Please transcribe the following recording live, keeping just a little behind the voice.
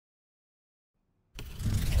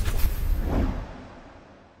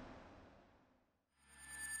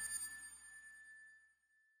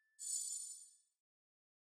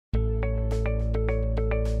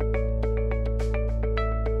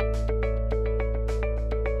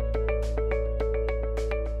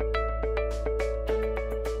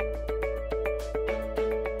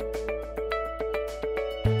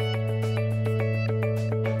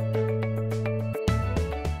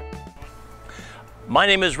My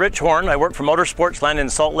name is Rich Horn. I work for Sportsland in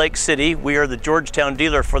Salt Lake City. We are the Georgetown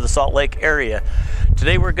dealer for the Salt Lake area.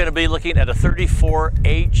 Today we're going to be looking at a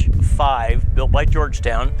 34H5 built by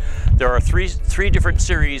Georgetown. There are three different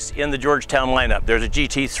series in the Georgetown lineup. There's a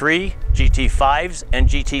GT3, GT5s, and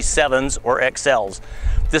GT7s or XLs.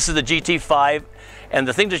 This is the GT5, and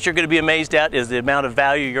the thing that you're going to be amazed at is the amount of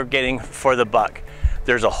value you're getting for the buck.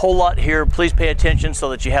 There's a whole lot here. Please pay attention so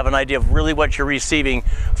that you have an idea of really what you're receiving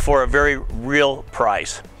for a very real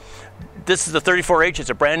price. This is the 34H. It's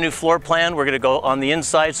a brand new floor plan. We're going to go on the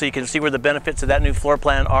inside so you can see where the benefits of that new floor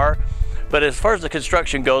plan are. But as far as the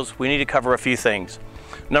construction goes, we need to cover a few things.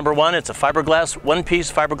 Number one, it's a fiberglass,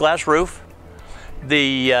 one-piece fiberglass roof.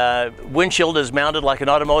 The windshield is mounted like an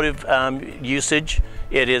automotive usage.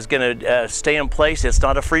 It is going to stay in place. It's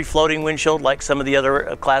not a free-floating windshield like some of the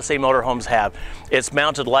other Class A motorhomes have. It's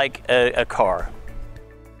mounted like a car.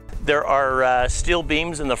 There are steel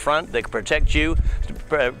beams in the front that protect you,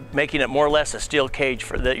 making it more or less a steel cage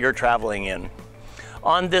that you're traveling in.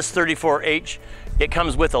 On this 34H, it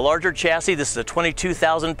comes with a larger chassis. This is a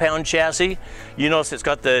 22,000-pound chassis. You notice it's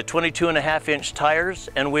got the 22.5-inch tires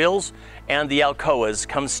and wheels, and the Alcoas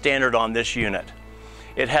come standard on this unit.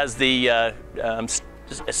 It has the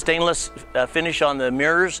stainless finish on the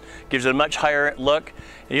mirrors, gives it a much higher look.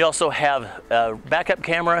 And you also have a backup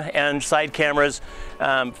camera and side cameras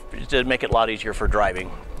to make it a lot easier for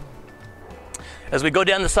driving. As we go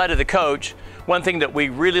down the side of the coach, one thing that we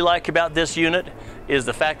really like about this unit is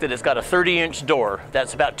the fact that it's got a 30-inch door.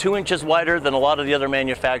 That's about 2 inches wider than a lot of the other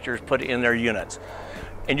manufacturers put in their units.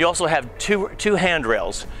 And you also have two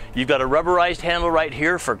handrails. You've got a rubberized handle right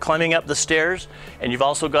here for climbing up the stairs, and you've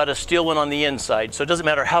also got a steel one on the inside. So it doesn't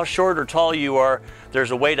matter how short or tall you are,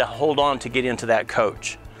 there's a way to hold on to get into that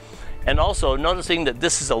coach. And also, noticing that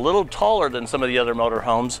this is a little taller than some of the other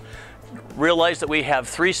motorhomes, realize that we have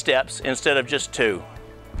 3 steps instead of just 2.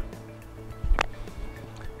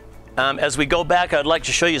 As we go back, I'd like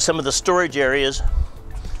to show you some of the storage areas.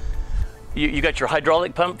 You got your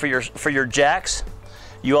hydraulic pump for your jacks.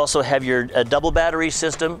 You also have your double battery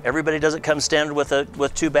system. Everybody doesn't come standard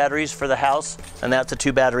with 2 batteries for the house, and that's a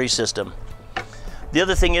 2-battery system. The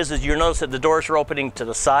other thing is you'll notice that the doors are opening to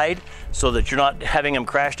the side so that you're not having them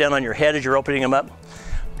crash down on your head as you're opening them up.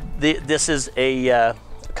 This is a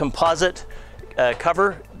composite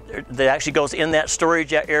cover that actually goes in that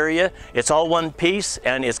storage area. It's all one piece,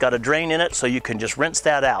 and it's got a drain in it so you can just rinse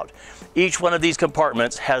that out. Each one of these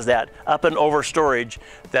compartments has that up and over storage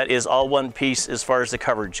that is all one piece as far as the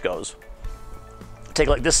coverage goes. Take a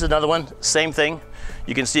look, this is another one, same thing.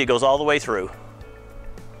 You can see it goes all the way through.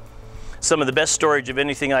 Some of the best storage of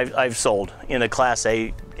anything I've sold in a Class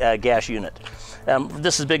A gas unit.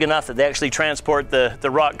 This is big enough that they actually transport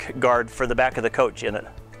the rock guard for the back of the coach in it.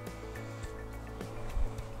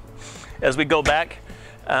 As we go back,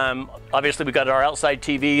 obviously we got our outside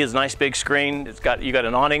TV, is a nice big screen. You got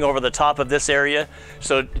an awning over the top of this area.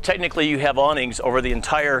 So technically you have awnings over the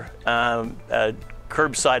entire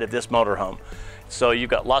curb side of this motorhome. So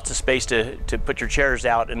you've got lots of space to put your chairs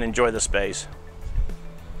out and enjoy the space.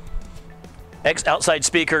 Outside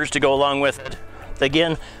speakers to go along with it.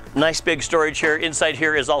 Again, nice big storage here. Inside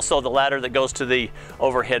here is also the ladder that goes to the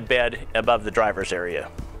overhead bed above the driver's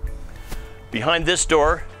area. Behind this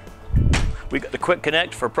door, we got the quick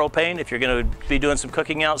connect for propane if you're going to be doing some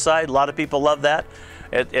cooking outside. A lot of people love that.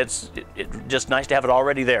 It's just nice to have it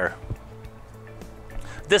already there.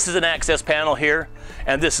 This is an access panel here,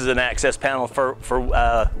 and this is an access panel for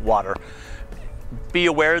water. Be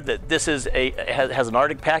aware that this has an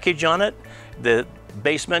Arctic package on it. The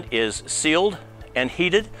basement is sealed and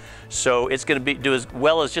heated, so it's going to do as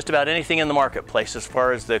well as just about anything in the marketplace as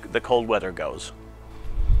far as the cold weather goes.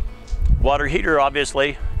 Water heater,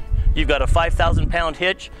 obviously. You've got a 5,000-pound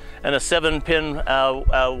hitch and a 7-pin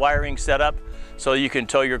wiring setup, so you can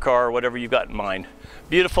tow your car or whatever you've got in mind.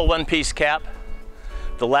 Beautiful one-piece cap.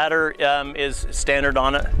 The ladder is standard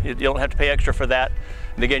on it. You don't have to pay extra for that.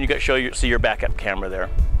 And again, you got to see your backup camera there.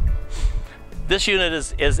 This unit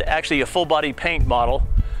is actually a full-body paint model,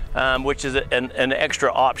 which is an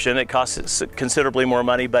extra option. It costs considerably more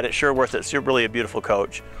money, but it's sure worth it. It's really a beautiful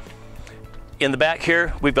coach. In the back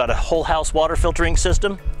here, we've got a whole house water filtering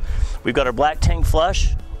system. We've got our black tank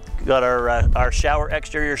flush. We've got our shower,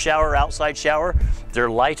 exterior shower, outside shower. They're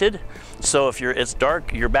lighted, so if it's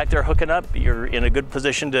dark, you're back there hooking up, you're in a good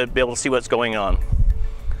position to be able to see what's going on.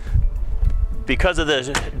 Because of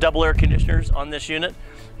the double air conditioners on this unit,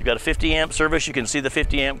 you've got a 50-amp service. You can see the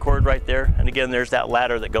 50-amp cord right there. And again, there's that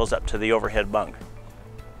ladder that goes up to the overhead bunk.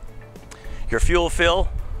 Your fuel fill,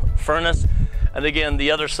 furnace, and again, the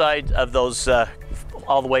other side of those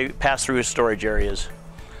all the way pass-through storage areas.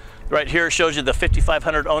 Right here shows you the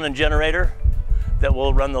 5500 Onan generator that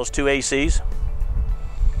will run those two ACs.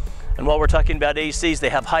 And while we're talking about ACs, they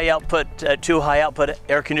have high output, two high output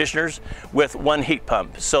air conditioners with one heat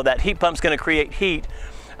pump. So that heat pump's going to create heat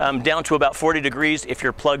down to about 40 degrees if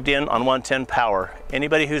you're plugged in on 110 power.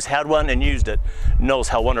 Anybody who's had one and used it knows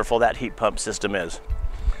how wonderful that heat pump system is.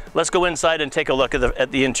 Let's go inside and take a look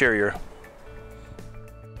at the interior.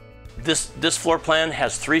 This floor plan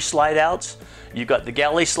has 3 slide outs. You've got the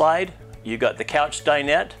galley slide, you've got the couch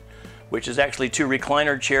dinette, which is actually 2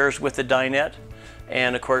 recliner chairs with the dinette,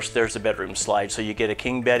 and of course there's the bedroom slide, so you get a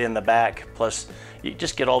king bed in the back, plus you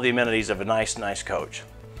just get all the amenities of a nice coach.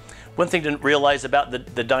 One thing to realize about the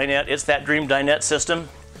dinette, it's that Dream dinette system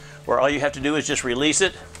where all you have to do is just release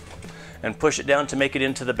it and push it down to make it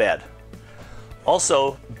into the bed.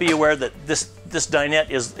 Also, be aware that this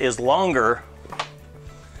dinette is longer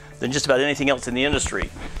than just about anything else in the industry.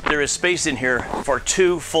 There is space in here for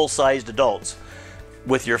 2 full-sized adults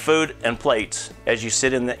with your food and plates as you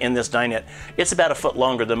sit in this dinette. It's about 1 foot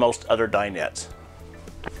longer than most other dinettes.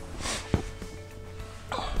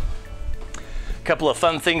 A couple of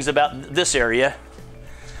fun things about this area.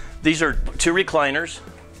 These are 2 recliners.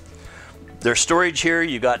 There's storage here.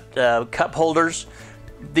 You got cup holders.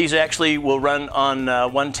 These actually will run on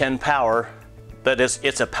 110 power, but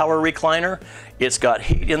it's a power recliner. It's got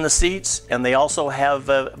heat in the seats, and they also have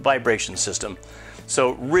a vibration system.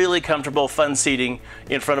 So really comfortable, fun seating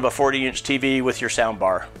in front of a 40-inch TV with your sound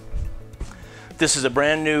bar. This is a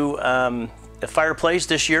brand new fireplace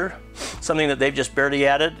this year, something that they've just barely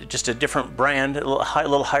added, just a different brand, a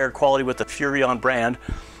little higher quality with the Furrion brand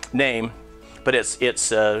name, but it's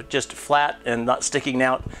just flat and not sticking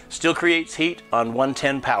out. Still creates heat on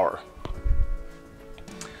 110 power.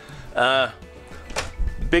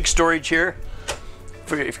 Big storage here,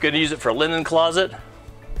 if you're going to use it for a linen closet.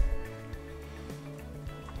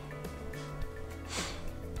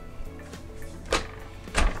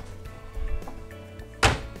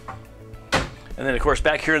 And then of course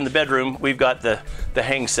back here in the bedroom, we've got the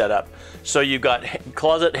hang set up. So you've got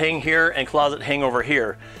closet hang here and closet hang over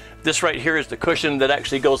here. This right here is the cushion that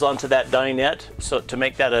actually goes onto that dinette, so to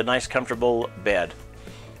make that a nice comfortable bed.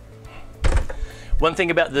 One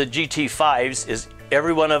thing about the GT5s is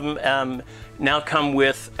every one of them now come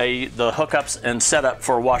with the hookups and setup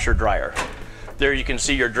for washer dryer. There you can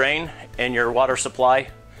see your drain and your water supply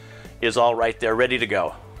is all right there, ready to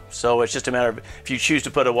go. So it's just a matter of if you choose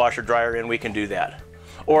to put a washer dryer in, we can do that.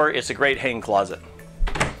 Or it's a great hang closet.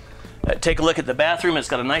 Take a look at the bathroom. It's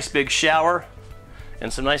got a nice big shower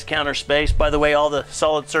and some nice counter space. By the way, all the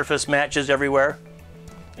solid surface matches everywhere.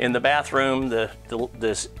 In the bathroom,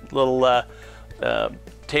 this little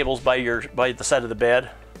tables by the side of the bed,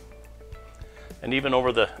 and even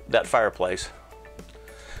over that fireplace.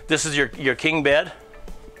 This is your king bed.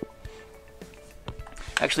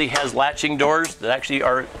 Actually has latching doors that actually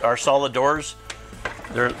are solid doors.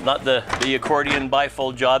 They're not the accordion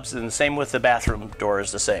bifold jobs, and the same with the bathroom door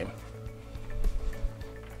is the same.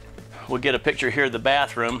 We'll get a picture here of the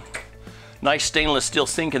bathroom. Nice stainless steel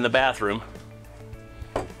sink in the bathroom,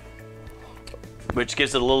 which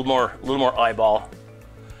gives it a little more eyeball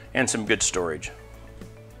and some good storage.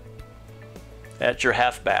 That's your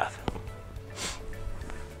half bath.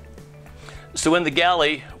 So in the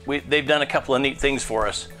galley, they've done a couple of neat things for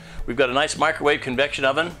us. We've got a nice microwave convection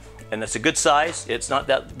oven, and it's a good size. It's not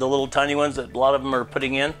the little tiny ones that a lot of them are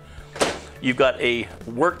putting in. You've got a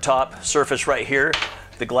worktop surface right here,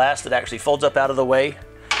 the glass that actually folds up out of the way,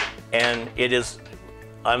 and it is,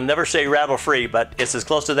 I'll never say rattle free, but it's as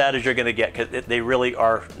close to that as you're going to get, because they really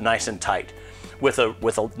are nice and tight, with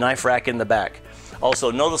a knife rack in the back.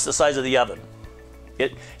 Also, notice the size of the oven.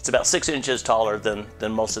 It's about 6 inches taller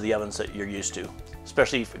than most of the ovens that you're used to,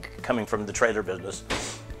 especially coming from the trailer business.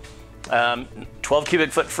 12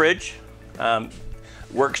 cubic foot fridge,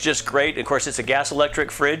 works just great. Of course, it's a gas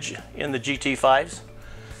electric fridge in the GT5s.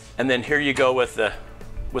 And then here you go with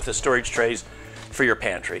the storage trays for your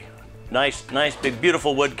pantry. Nice, big,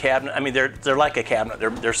 beautiful wood cabinet. I mean, they're like a cabinet.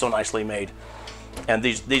 They're so nicely made. And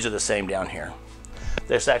these are the same down here.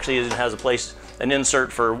 This actually even has an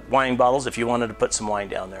insert for wine bottles if you wanted to put some wine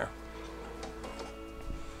down there.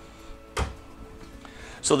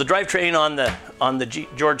 So the drivetrain on the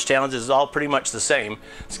Georgetowns is all pretty much the same.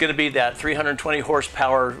 It's going to be that 320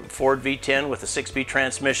 horsepower Ford V10 with a 6-speed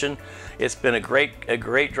transmission. It's been a great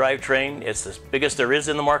drivetrain. It's the biggest there is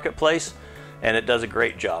in the marketplace, and it does a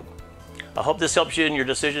great job. I hope this helps you in your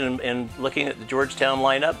decision in looking at the Georgetown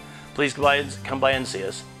lineup. Please come by and see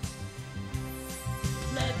us.